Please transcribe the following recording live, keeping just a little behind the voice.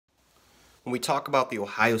When we talk about the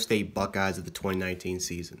Ohio State Buckeyes of the 2019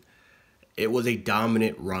 season, it was a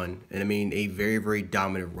dominant run, and I mean a very, very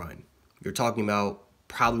dominant run. You're talking about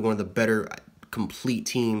probably one of the better complete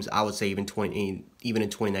teams, I would say, even in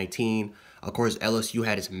 2019. Of course, LSU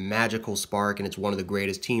had its magical spark, and it's one of the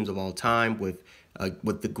greatest teams of all time with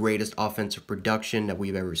the greatest offensive production that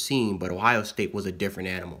we've ever seen. But Ohio State was a different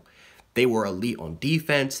animal. They were elite on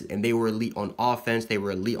defense, and they were elite on offense. They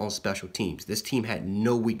were elite on special teams. This team had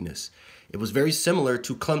no weakness. It was very similar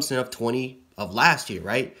to Clemson of last year,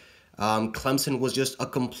 right? Clemson was just a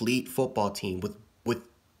complete football team with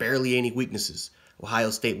barely any weaknesses. Ohio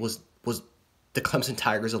State was the Clemson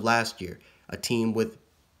Tigers of last year, a team with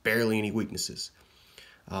barely any weaknesses.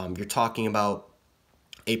 You're talking about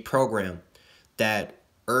a program that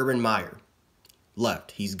Urban Meyer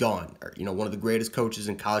left. He's gone. One of the greatest coaches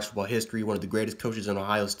in college football history, one of the greatest coaches in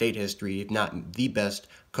Ohio State history, if not the best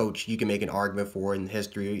coach you can make an argument for in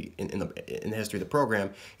history in the history of the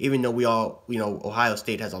program. Even though we all, Ohio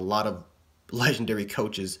State has a lot of legendary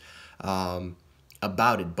coaches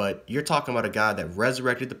about it, but you're talking about a guy that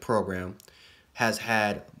resurrected the program, has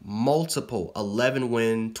had multiple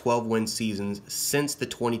 11-win, 12-win seasons since the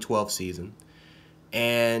 2012 season,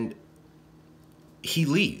 and he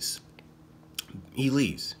leaves.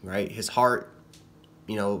 Right? His heart,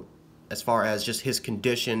 as far as just his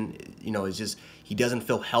condition, is just he doesn't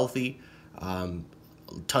feel healthy,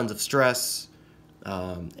 tons of stress,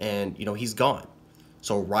 and he's gone.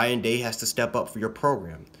 So Ryan Day has to step up for your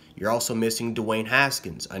program. You're also missing Dwayne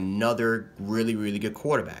Haskins, another really, really good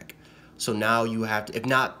quarterback. So now you have to,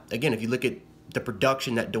 if you look at the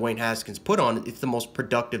production that Dwayne Haskins put on, it's the most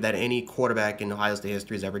productive that any quarterback in Ohio State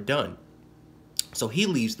history has ever done. So he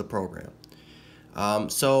leaves the program.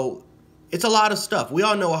 So it's a lot of stuff. We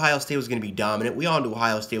all know Ohio State was going to be dominant. We all knew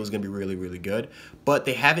Ohio State was going to be really, really good. But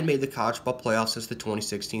they haven't made the college football playoffs since the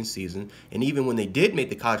 2016 season. And even when they did make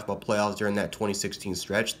the college football playoffs during that 2016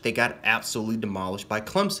 stretch, they got absolutely demolished by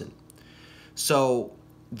Clemson. So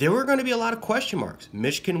there were going to be a lot of question marks.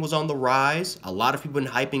 Michigan was on the rise. A lot of people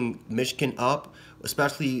been hyping Michigan up,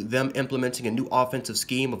 especially them implementing a new offensive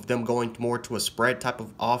scheme of them going more to a spread type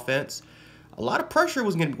of offense. A lot of pressure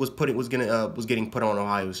was getting put on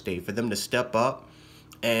Ohio State for them to step up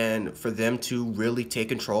and for them to really take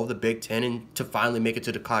control of the Big Ten and to finally make it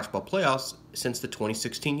to the college football playoffs since the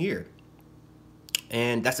 2016 year.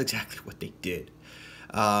 And that's exactly what they did.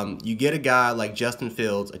 You get a guy like Justin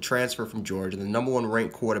Fields, a transfer from Georgia, the #1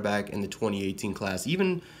 ranked quarterback in the 2018 class,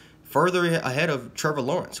 even further ahead of Trevor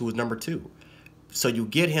Lawrence, who was #2. So you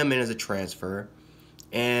get him in as a transfer,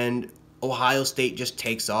 and Ohio State just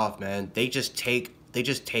takes off, man. They just take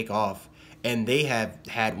off, and they have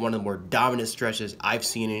had one of the more dominant stretches I've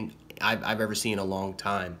ever seen in a long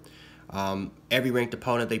time. Every ranked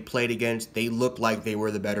opponent they played against, they looked like they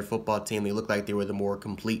were the better football team. They looked like they were the more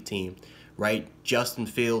complete team, right? Justin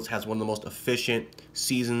Fields has one of the most efficient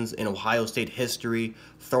seasons in Ohio State history,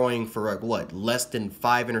 throwing for less than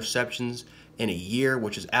 5 interceptions in a year,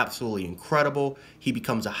 which is absolutely incredible. He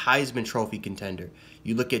becomes a Heisman Trophy contender.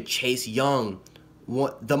 You look at Chase Young,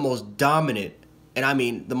 the most dominant, and I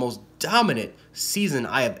mean the most dominant season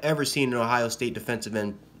I have ever seen an Ohio State defensive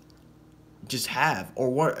end just have,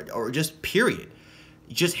 or just period.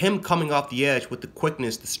 Just him coming off the edge with the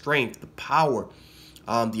quickness, the strength, the power,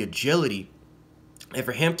 the agility, and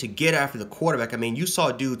for him to get after the quarterback. I mean, you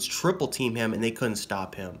saw dudes triple team him and they couldn't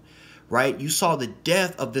stop him, right? You saw the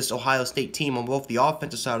depth of this Ohio State team on both the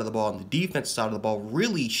offensive side of the ball and the defensive side of the ball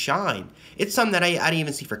really shine. It's something that I didn't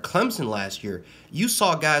even see for Clemson last year. You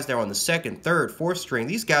saw guys there on the second, third, fourth string.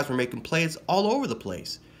 These guys were making plays all over the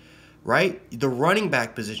place, right? The running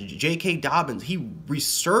back position, J.K. Dobbins, he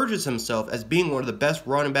resurges himself as being one of the best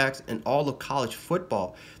running backs in all of college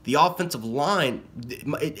football. The offensive line,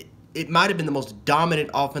 it might have been the most dominant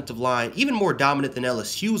offensive line, even more dominant than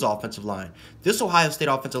LSU's offensive line. This Ohio State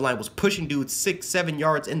offensive line was pushing dudes 6-7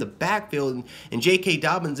 yards in the backfield, and J.K.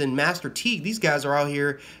 Dobbins and Master Teague, these guys are out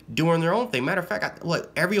here doing their own thing. Matter of fact,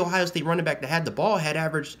 every Ohio State running back that had the ball had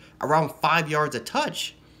averaged around 5 yards a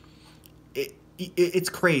touch. It's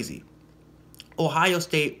crazy. Ohio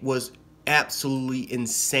State was absolutely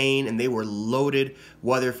insane, and they were loaded,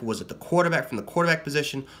 whether it was at the quarterback, from the quarterback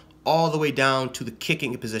position all the way down to the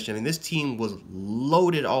kicking position. I mean, this team was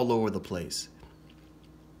loaded all over the place.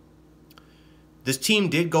 This team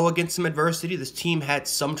did go against some adversity. This team had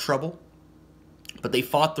some trouble, but they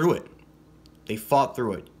fought through it. They fought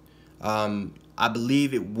through it. I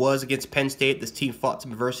believe it was against Penn State. This team fought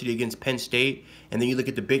some adversity against Penn State. And then you look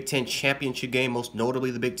at the Big Ten championship game, most notably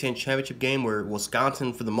the Big Ten championship game, where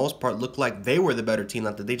Wisconsin, for the most part, looked like they were the better team.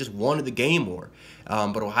 Like they just wanted the game more.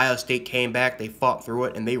 But Ohio State came back, they fought through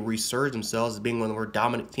it, and they resurged themselves as being one of the more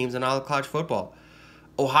dominant teams in all of college football.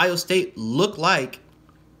 Ohio State looked like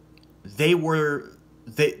they were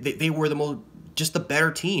the most, just the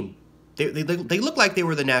better team. They look like they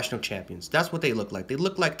were the national champions. That's what they look like. They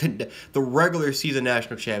look like the regular season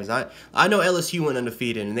national champions. I know LSU went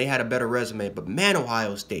undefeated and they had a better resume, but man,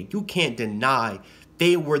 Ohio State, you can't deny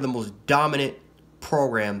they were the most dominant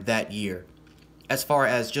program that year, as far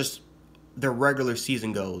as just their regular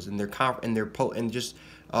season goes and just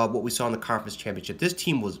what we saw in the conference championship. This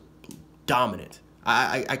team was dominant.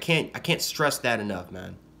 I can't stress that enough,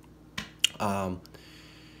 man.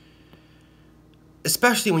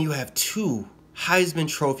 Especially when you have two Heisman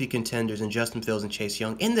Trophy contenders in Justin Fields and Chase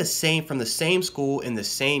Young from the same school in the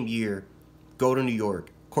same year, go to New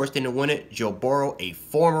York. Of course, they didn't win it. Joe Burrow, a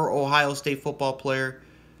former Ohio State football player,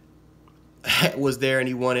 was there and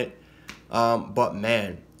he won it. But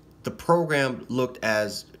man, the program looked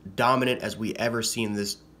as dominant as we ever seen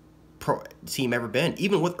this team ever been.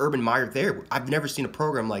 Even with Urban Meyer there, I've never seen a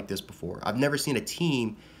program like this before. I've never seen a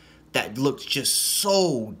team that looked just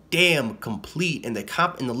so damn complete, and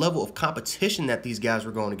the level of competition that these guys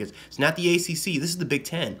were going against. It's not the ACC. This is the Big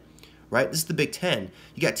Ten, right? This is the Big Ten.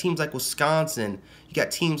 You got teams like Wisconsin. You got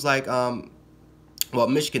teams like,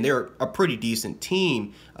 Michigan. They're a pretty decent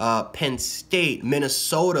team. Penn State,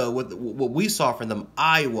 Minnesota, with what we saw from them,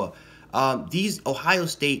 Iowa. Ohio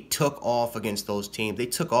State took off against those teams. They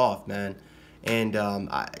took off, man. And,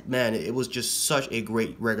 it was just such a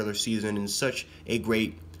great regular season and such a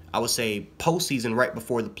great, I would say, postseason right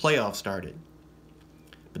before the playoffs started.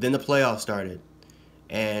 But then the playoffs started.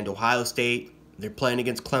 And Ohio State, they're playing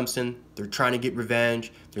against Clemson. They're trying to get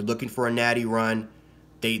revenge. They're looking for a natty run.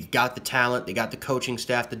 They got the talent. They got the coaching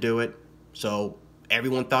staff to do it. So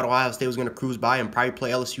everyone thought Ohio State was going to cruise by and probably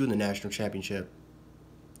play LSU in the national championship.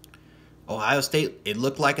 Ohio State, it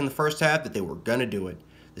looked like in the first half that they were going to do it.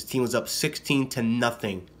 This team was up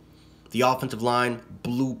 16-0. The offensive line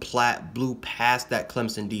blew past that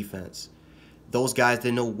Clemson defense. Those guys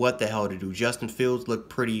didn't know what the hell to do. Justin Fields looked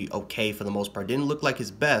pretty okay for the most part. Didn't look like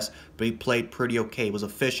his best, but he played pretty okay. He was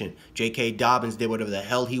efficient. J.K. Dobbins did whatever the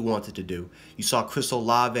hell he wanted to do. You saw Chris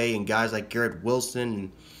Olave and guys like Garrett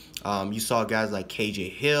Wilson. And you saw guys like K.J.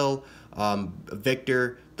 Hill,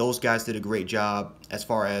 Victor. Those guys did a great job as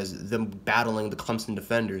far as them battling the Clemson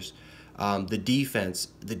defenders. The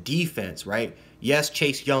defense, right? Yes,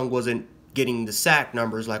 Chase Young wasn't getting the sack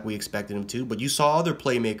numbers like we expected him to, but you saw other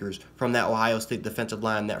playmakers from that Ohio State defensive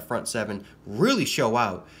line, that front seven, really show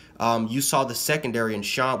out. You saw the secondary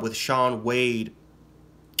with Shaun Wade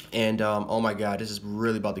and, oh my God, this is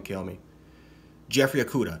really about to kill me, Jeffrey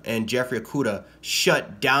Okudah. And Jeffrey Okudah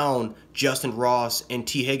shut down Justin Ross and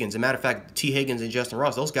T. Higgins. As a matter of fact, T. Higgins and Justin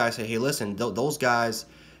Ross, those guys said, hey, listen, those guys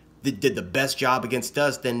did the best job against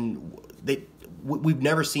us. We've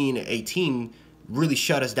never seen a team really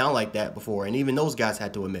shut us down like that before, and even those guys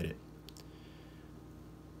had to admit it.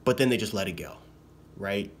 But then they just let it go,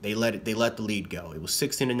 right? They let the lead go. It was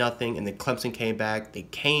 16-0, and then Clemson came back. They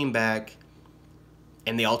came back,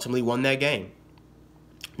 and they ultimately won that game.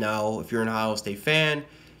 Now, if you're an Ohio State fan,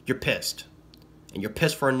 you're pissed, and you're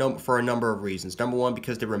pissed for a number of reasons. Number one,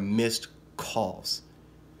 because there were missed calls,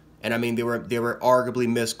 and I mean they were arguably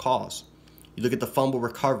missed calls. You look at the fumble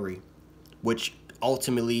recovery, which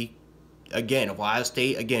ultimately, again, Ohio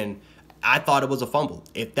State, I thought it was a fumble.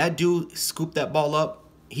 If that dude scooped that ball up,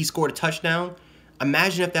 he scored a touchdown.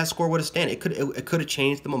 Imagine if that score would have stayed. It could have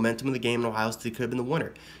changed the momentum of the game, and Ohio State could have been the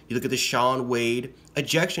winner. You look at the Shaun Wade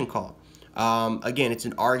ejection call. Again, it's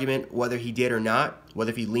an argument whether he did or not,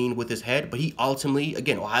 whether he leaned with his head, but he ultimately,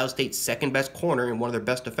 again, Ohio State's second best corner and one of their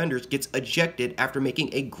best defenders gets ejected after making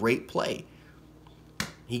a great play.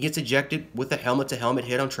 He gets ejected with a helmet-to-helmet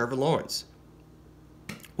hit on Trevor Lawrence,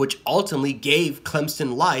 which ultimately gave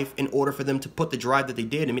Clemson life in order for them to put the drive that they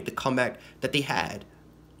did and make the comeback that they had.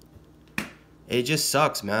 It just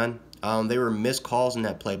sucks, man. They were missed calls in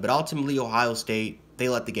that play, but ultimately Ohio State, they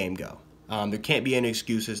let the game go. There can't be any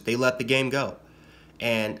excuses. They let the game go.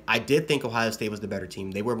 And I did think Ohio State was the better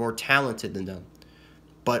team. They were more talented than them.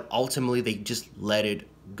 But ultimately, they just let it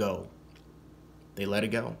go. They let it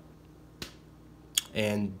go.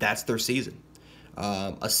 And that's their season.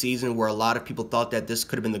 A season where a lot of people thought that this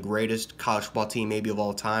could have been the greatest college football team maybe of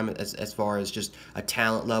all time as far as just a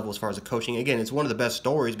talent level, as far as the coaching. Again, it's one of the best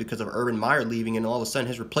stories because of Urban Meyer leaving, and all of a sudden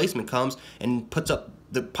his replacement comes and puts up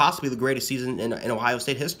possibly the greatest season in Ohio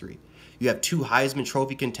State history. You have 2 Heisman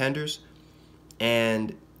Trophy contenders,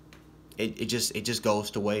 and it just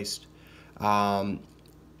goes to waste.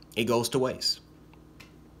 It goes to waste.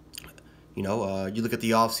 You know, you look at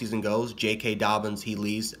the offseason goes. J.K. Dobbins, he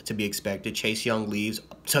leaves, to be expected. Chase Young leaves,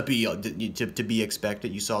 to be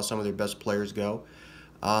expected. You saw some of their best players go.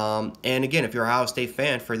 And again, if you're an Ohio State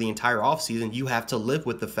fan, for the entire offseason, you have to live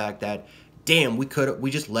with the fact that, damn, we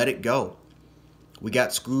just let it go. We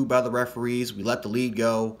got screwed by the referees. We let the lead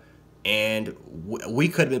go. And we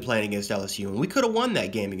could have been playing against LSU, and we could have won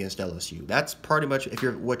that game against LSU. That's pretty much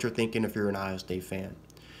what you're thinking if you're an Ohio State fan.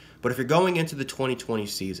 But if you're going into the 2020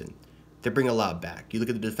 season, they bring a lot back. You look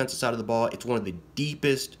at the defensive side of the ball, it's one of the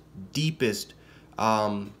deepest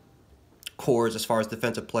cores as far as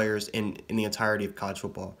defensive players in the entirety of college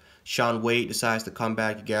football. Shaun Wade decides to come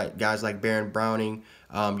back. You got guys like Baron Browning.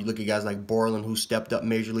 You look at guys like Borland, who stepped up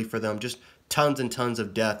majorly for them. Just tons and tons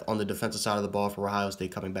of depth on the defensive side of the ball for Ohio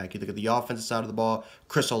State coming back. You look at the offensive side of the ball,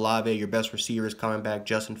 Chris Olave, your best receiver, is coming back.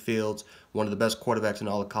 Justin Fields, one of the best quarterbacks in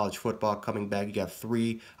all of college football, coming back. You got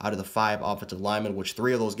 3 out of the 5 offensive linemen, which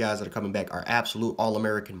 3 of those guys that are coming back are absolute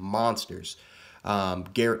All-American monsters.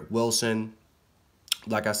 Garrett Wilson,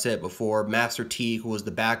 like I said before, Master T, who was the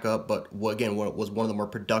backup, but again, was one of the more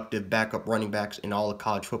productive backup running backs in all of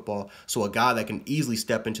college football. So a guy that can easily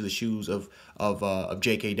step into the shoes of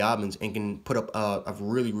J.K. Dobbins and can put up a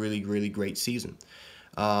really great season.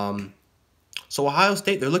 So Ohio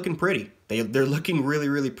State, they're looking pretty. They're looking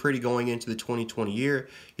really pretty going into the 2020 year.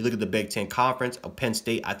 You look at the Big Ten Conference. Penn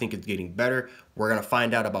State, I think, is getting better. We're going to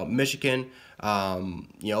find out about Michigan. You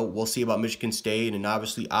know, we'll see about Michigan State and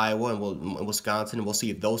obviously Iowa and Wisconsin, and we'll see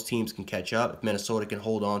if those teams can catch up. If Minnesota can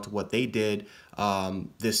hold on to what they did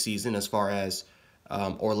this season as far as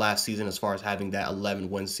or last season as far as having that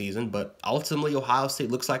 11-win season. But ultimately, Ohio State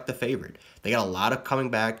looks like the favorite. They got a lot of coming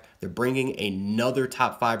back. They're bringing another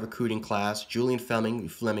top 5 recruiting class. Julian Fleming, the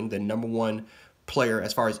 #1 player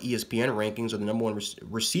as far as ESPN rankings, or the #1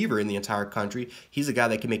 receiver in the entire country. He's a guy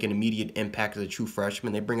that can make an immediate impact as a true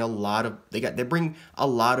freshman. They bring a lot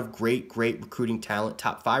of great recruiting talent,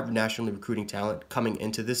 top 5 nationally recruiting talent coming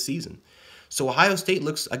into this season. So Ohio State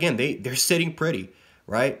looks, again, they're sitting pretty,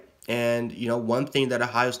 right? And, you know, one thing that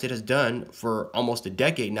Ohio State has done for almost a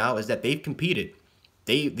decade now is that they've competed.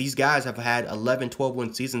 These guys have had 11,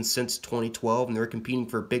 12-win seasons since 2012, and they're competing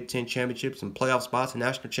for Big Ten championships and playoff spots and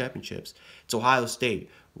national championships. It's Ohio State.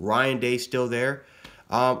 Ryan Day's still there.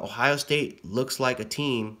 Ohio State looks like a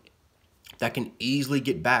team that can easily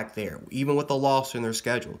get back there, even with the loss in their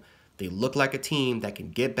schedule. They look like a team that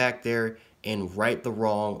can get back there and right the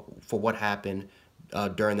wrong for what happened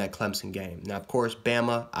during that Clemson game. Now, of course,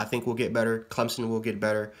 Bama, I think, will get better. Clemson will get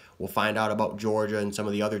better. We'll find out about Georgia and some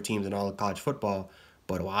of the other teams in all of college football.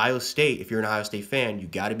 But Ohio State, if you're an Ohio State fan, you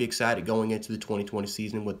got to be excited going into the 2020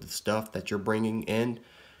 season with the stuff that you're bringing in.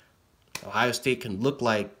 Ohio State could look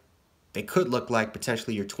like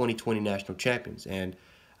potentially your 2020 national champions. And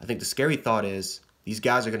I think the scary thought is these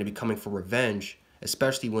guys are going to be coming for revenge,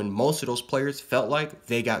 especially when most of those players felt like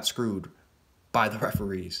they got screwed by the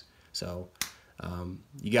referees. So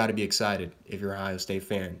you got to be excited if you're an Ohio State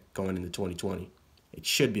fan going into 2020. It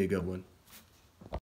should be a good one.